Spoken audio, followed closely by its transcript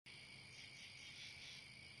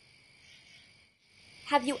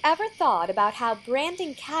Have you ever thought about how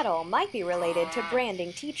branding cattle might be related to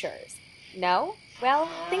branding teachers? No? Well,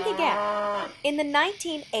 think again. In the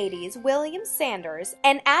 1980s, William Sanders,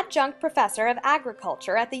 an adjunct professor of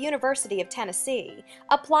agriculture at the University of Tennessee,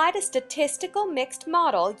 applied a statistical mixed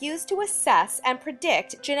model used to assess and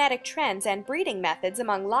predict genetic trends and breeding methods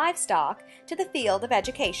among livestock to the field of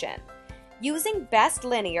education. Using best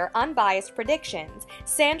linear, unbiased predictions,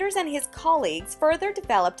 Sanders and his colleagues further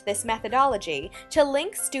developed this methodology to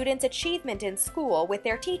link students' achievement in school with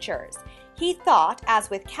their teachers. He thought, as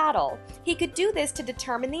with cattle, he could do this to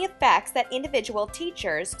determine the effects that individual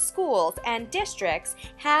teachers, schools, and districts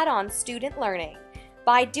had on student learning.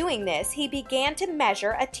 By doing this, he began to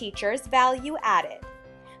measure a teacher's value added.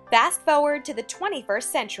 Fast forward to the 21st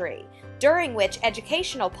century, during which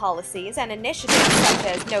educational policies and initiatives such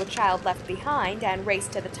as No Child Left Behind and Race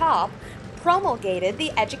to the Top promulgated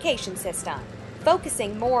the education system,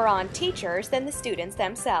 focusing more on teachers than the students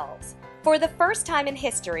themselves. For the first time in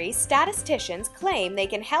history, statisticians claim they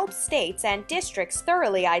can help states and districts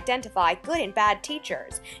thoroughly identify good and bad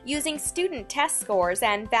teachers using student test scores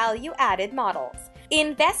and value-added models.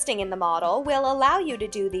 Investing in the model will allow you to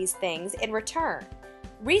do these things in return.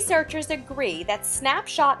 Researchers agree that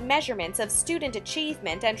snapshot measurements of student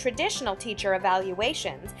achievement and traditional teacher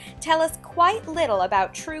evaluations tell us quite little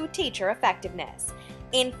about true teacher effectiveness.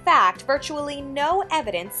 In fact, virtually no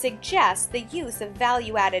evidence suggests the use of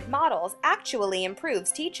value-added models actually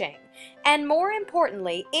improves teaching, and more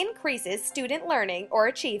importantly, increases student learning or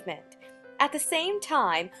achievement. At the same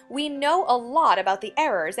time, we know a lot about the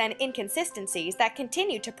errors and inconsistencies that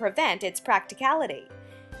continue to prevent its practicality.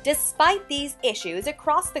 Despite these issues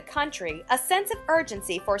across the country, a sense of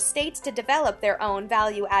urgency for states to develop their own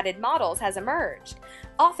value-added models has emerged,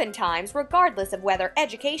 oftentimes regardless of whether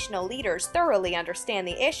educational leaders thoroughly understand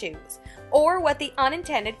the issues or what the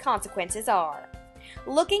unintended consequences are.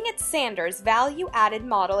 Looking at Sanders' value-added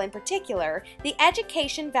model in particular, the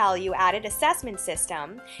Education Value-Added Assessment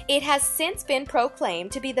System, it has since been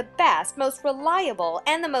proclaimed to be the best, most reliable,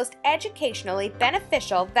 and the most educationally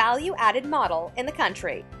beneficial value-added model in the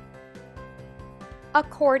country.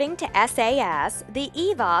 According to SAS, the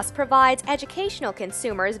EVAAS provides educational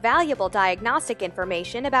consumers valuable diagnostic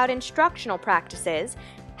information about instructional practices,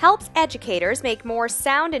 helps educators make more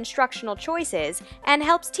sound instructional choices, and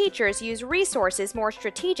helps teachers use resources more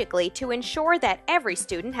strategically to ensure that every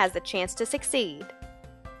student has the chance to succeed.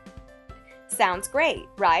 Sounds great,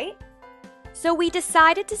 right? So we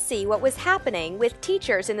decided to see what was happening with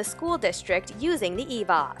teachers in the school district using the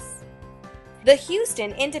EVAAS. The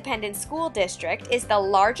Houston Independent School District is the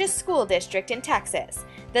largest school district in Texas,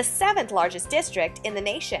 the 7th largest district in the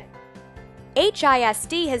nation.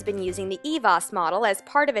 HISD has been using the EVAAS model as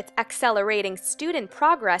part of its Accelerating Student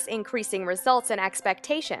Progress Increasing Results and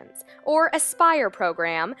Expectations, or ASPIRE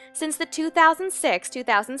program, since the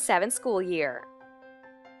 2006-2007 school year.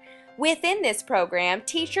 Within this program,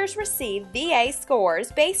 teachers receive VA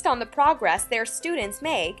scores based on the progress their students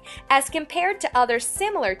make as compared to other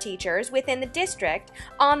similar teachers within the district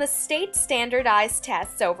on the state standardized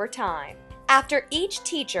tests over time. After each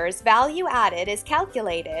teacher's value added is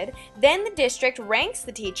calculated, then the district ranks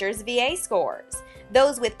the teacher's VA scores.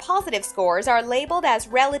 Those with positive scores are labeled as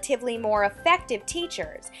relatively more effective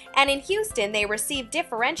teachers, and in Houston they receive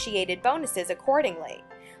differentiated bonuses accordingly.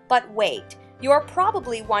 But wait, you're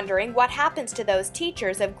probably wondering what happens to those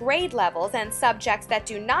teachers of grade levels and subjects that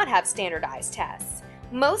do not have standardized tests.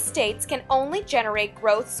 Most states can only generate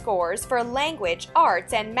growth scores for language,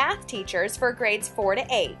 arts, and math teachers for grades 4 to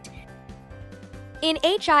 8. In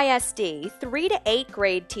HISD, 3 to 8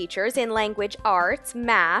 grade teachers in language arts,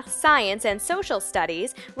 math, science, and social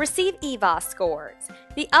studies receive EVAAS scores.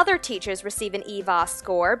 The other teachers receive an EVAAS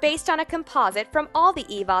score based on a composite from all the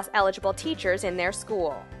EVAAS eligible teachers in their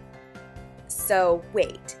school. So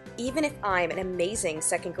wait, even if I'm an amazing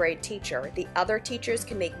 2nd grade teacher, the other teachers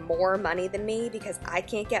can make more money than me because I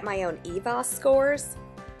can't get my own EVAAS scores?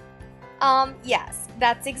 Yes,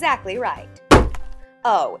 that's exactly right.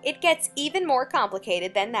 Oh, it gets even more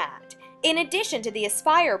complicated than that. In addition to the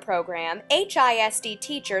ASPIRE program, HISD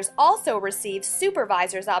teachers also receive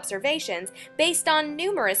supervisors' observations based on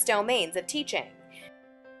numerous domains of teaching.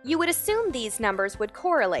 You would assume these numbers would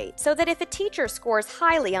correlate so that if a teacher scores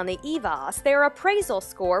highly on the EVAAS, their appraisal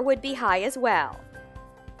score would be high as well.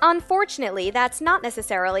 Unfortunately, that's not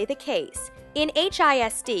necessarily the case. In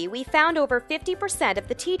HISD, we found over 50% of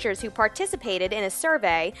the teachers who participated in a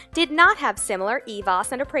survey did not have similar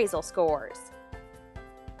EVAAS and appraisal scores.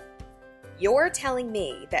 You're telling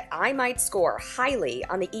me that I might score highly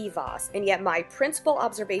on the EVAAS and yet my principal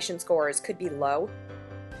observation scores could be low?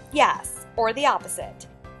 Yes, or the opposite.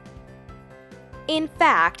 In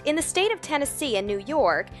fact, in the state of Tennessee and New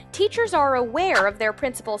York, teachers are aware of their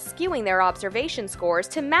principals skewing their observation scores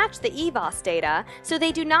to match the EVAAS data, so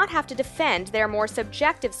they do not have to defend their more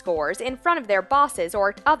subjective scores in front of their bosses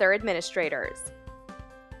or other administrators.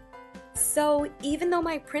 So, even though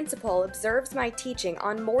my principal observes my teaching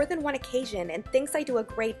on more than one occasion and thinks I do a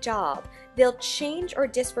great job, they'll change or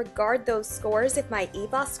disregard those scores if my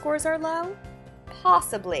EVAAS scores are low?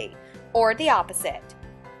 Possibly. Or the opposite.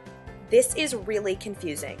 This is really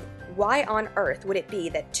confusing. Why on earth would it be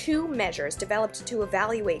that two measures developed to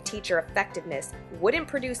evaluate teacher effectiveness wouldn't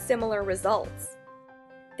produce similar results?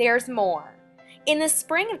 There's more. In the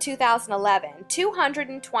spring of 2011,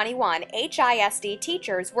 221 HISD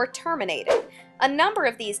teachers were terminated. A number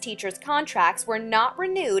of these teachers' contracts were not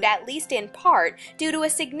renewed, at least in part, due to a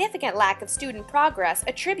significant lack of student progress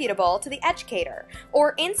attributable to the educator,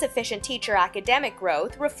 or insufficient teacher academic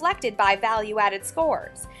growth reflected by value-added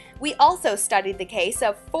scores. We also studied the case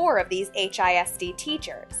of 4 of these HISD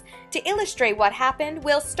teachers. To illustrate what happened,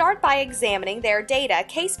 we'll start by examining their data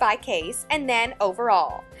case by case and then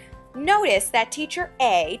overall. Notice that teacher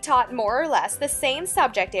A taught more or less the same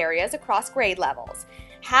subject areas across grade levels.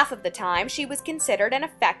 Half of the time she was considered an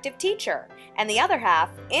effective teacher, and the other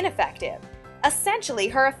half ineffective. Essentially,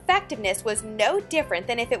 her effectiveness was no different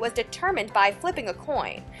than if it was determined by flipping a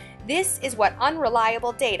coin. This is what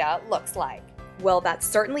unreliable data looks like. Well, that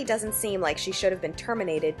certainly doesn't seem like she should have been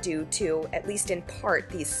terminated due to, at least in part,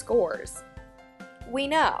 these scores. We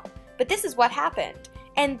know, but this is what happened.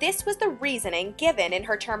 And this was the reasoning given in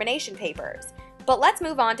her termination papers. But let's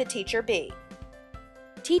move on to Teacher B.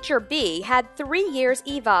 Teacher B had 3 years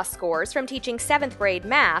EVAAS scores from teaching 7th grade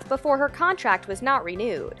math before her contract was not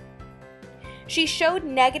renewed. She showed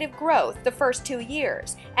negative growth the first 2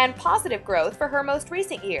 years and positive growth for her most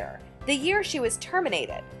recent year, the year she was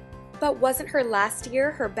terminated. But wasn't her last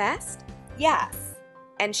year her best? Yes.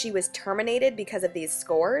 And she was terminated because of these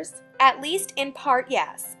scores? At least in part,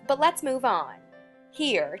 yes. But let's move on.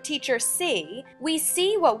 Here, Teacher C, we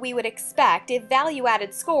see what we would expect if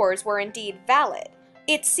value-added scores were indeed valid.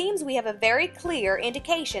 It seems we have a very clear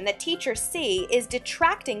indication that Teacher C is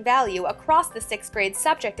detracting value across the 6th grade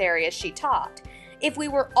subject areas she taught. If we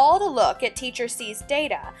were all to look at Teacher C's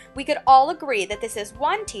data, we could all agree that this is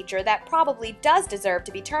one teacher that probably does deserve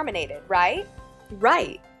to be terminated, right?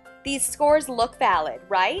 Right. These scores look valid,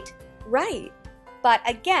 right? Right. But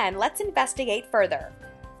again, let's investigate further.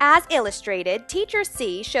 As illustrated, Teacher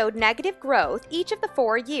C showed negative growth each of the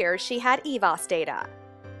 4 years she had EVAAS data.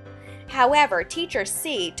 However, Teacher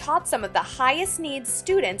C taught some of the highest needs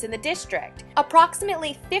students in the district.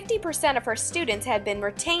 Approximately 50% of her students had been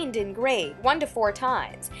retained in grade 1 to 4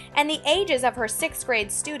 times, and the ages of her 6th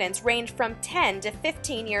grade students ranged from 10 to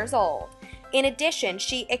 15 years old. In addition,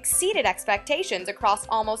 she exceeded expectations across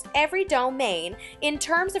almost every domain in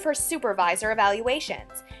terms of her supervisor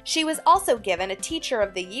evaluations. She was also given a Teacher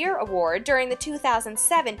of the Year award during the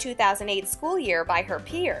 2007-2008 school year by her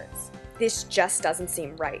peers. This just doesn't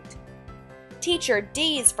seem right. Teacher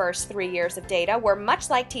D's first 3 years of data were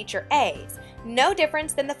much like Teacher A's, no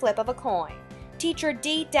difference than the flip of a coin. Teacher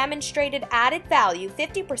D demonstrated added value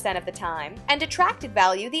 50% of the time and detracted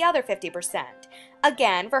value the other 50%.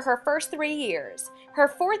 Again, for her first 3 years. Her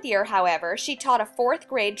 4th year, however, she taught a 4th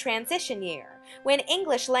grade transition year, when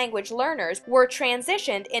English language learners were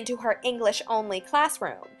transitioned into her English-only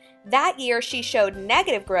classroom. That year, she showed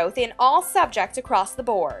negative growth in all subjects across the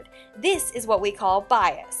board. This is what we call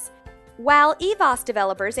bias. While EVAAS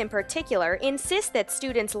developers in particular insist that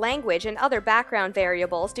students' language and other background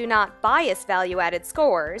variables do not bias value-added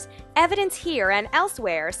scores, evidence here and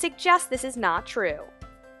elsewhere suggests this is not true.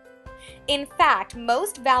 In fact,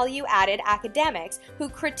 most value-added academics who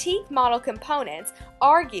critique model components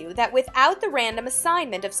argue that without the random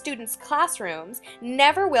assignment of students' classrooms,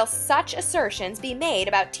 never will such assertions be made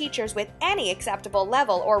about teachers with any acceptable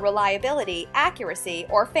level or reliability, accuracy,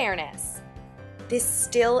 or fairness. This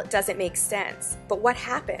still doesn't make sense, but what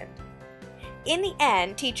happened? In the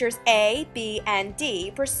end, teachers A, B, and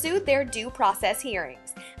D pursued their due process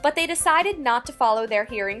hearings, but they decided not to follow their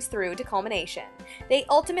hearings through to culmination. They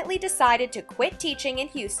ultimately decided to quit teaching in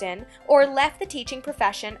Houston or left the teaching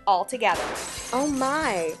profession altogether. Oh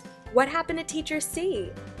my! What happened to Teacher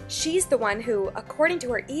C? She's the one who, according to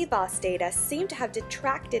her EVAAS data, seemed to have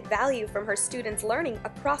detracted value from her students' learning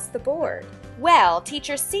across the board. Well,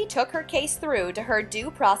 Teacher C took her case through to her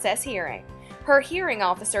due process hearing. Her hearing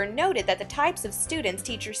officer noted that the types of students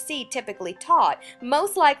Teacher C typically taught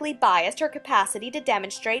most likely biased her capacity to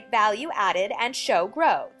demonstrate value added and show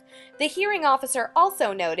growth. The hearing officer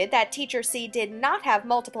also noted that Teacher C did not have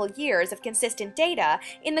multiple years of consistent data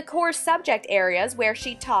in the core subject areas where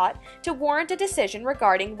she taught to warrant a decision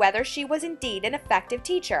regarding whether she was indeed an effective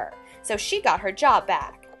teacher, so she got her job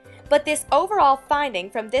back. But this overall finding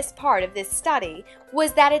from this part of this study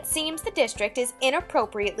was that it seems the district is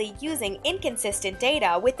inappropriately using inconsistent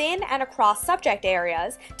data within and across subject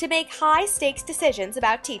areas to make high-stakes decisions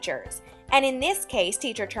about teachers, and in this case,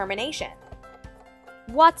 teacher termination.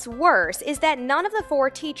 What's worse is that none of the 4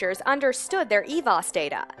 teachers understood their EVAAS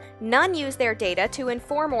data, none used their data to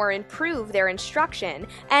inform or improve their instruction,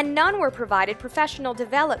 and none were provided professional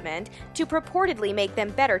development to purportedly make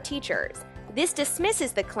them better teachers. This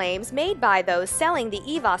dismisses the claims made by those selling the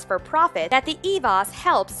EVAAS for profit that the EVAAS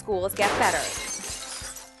helps schools get better.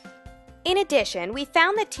 In addition, we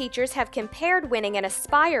found that teachers have compared winning an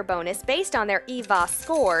Aspire bonus based on their EVAAS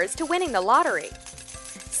scores to winning the lottery.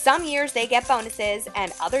 Some years they get bonuses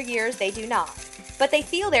and other years they do not, but they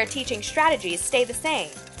feel their teaching strategies stay the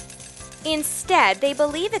same. Instead, they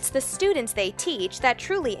believe it's the students they teach that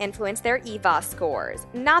truly influence their EVAAS scores,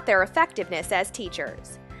 not their effectiveness as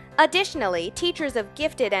teachers. Additionally, teachers of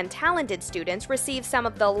gifted and talented students receive some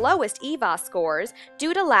of the lowest EVAAS scores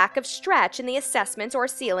due to lack of stretch in the assessments or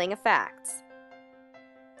ceiling effects.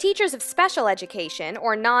 Teachers of special education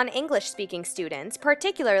or non-English speaking students,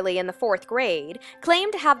 particularly in the 4th grade,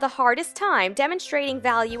 claim to have the hardest time demonstrating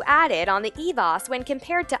value added on the EVAAS when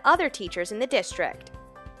compared to other teachers in the district.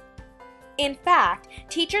 In fact,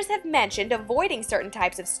 teachers have mentioned avoiding certain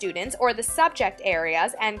types of students or the subject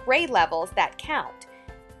areas and grade levels that count.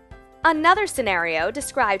 Another scenario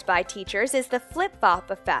described by teachers is the flip-flop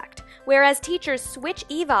effect, whereas teachers switch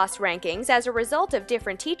EVAAS rankings as a result of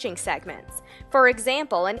different teaching segments. For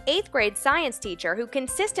example, an 8th grade science teacher who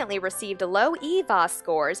consistently received low EVAAS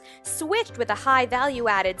scores switched with a high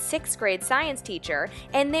value-added 6th grade science teacher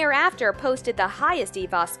and thereafter posted the highest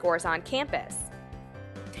EVAAS scores on campus.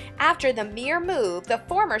 After the mere move, the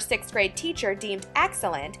former 6th grade teacher deemed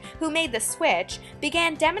excellent, who made the switch,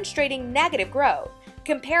 began demonstrating negative growth,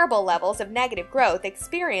 comparable levels of negative growth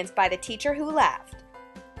experienced by the teacher who left.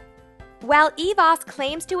 While EVAAS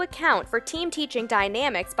claims to account for team teaching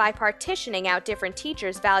dynamics by partitioning out different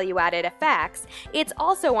teachers' value-added effects, it's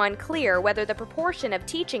also unclear whether the proportion of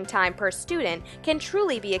teaching time per student can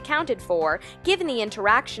truly be accounted for, given the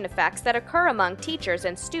interaction effects that occur among teachers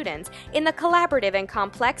and students in the collaborative and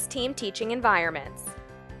complex team teaching environments.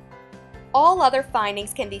 All other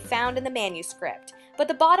findings can be found in the manuscript, but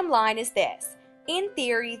the bottom line is this. In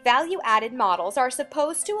theory, value-added models are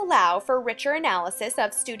supposed to allow for richer analysis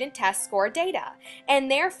of student test score data, and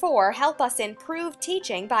therefore help us improve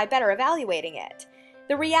teaching by better evaluating it.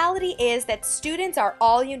 The reality is that students are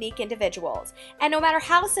all unique individuals, and no matter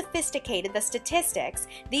how sophisticated the statistics,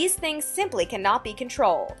 these things simply cannot be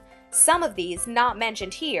controlled. Some of these not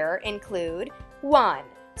mentioned here include 1.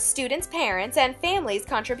 Students' parents and families'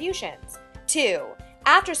 contributions. 2.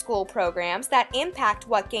 After-school programs that impact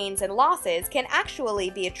what gains and losses can actually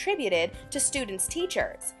be attributed to students'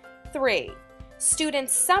 teachers. 3.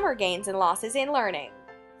 Students' summer gains and losses in learning.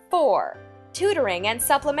 4. Tutoring and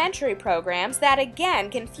supplementary programs that again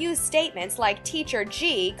confuse statements like Teacher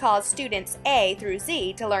G caused students A through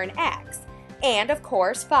Z to learn X. And of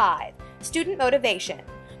course, 5. Student motivation.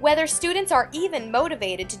 Whether students are even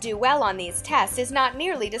motivated to do well on these tests is not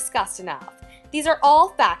nearly discussed enough. These are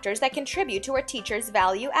all factors that contribute to a teacher's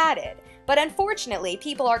value added, but unfortunately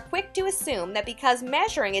people are quick to assume that because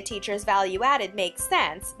measuring a teacher's value added makes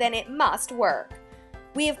sense, then it must work.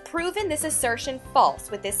 We have proven this assertion false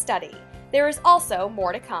with this study. There is also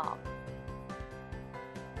more to come.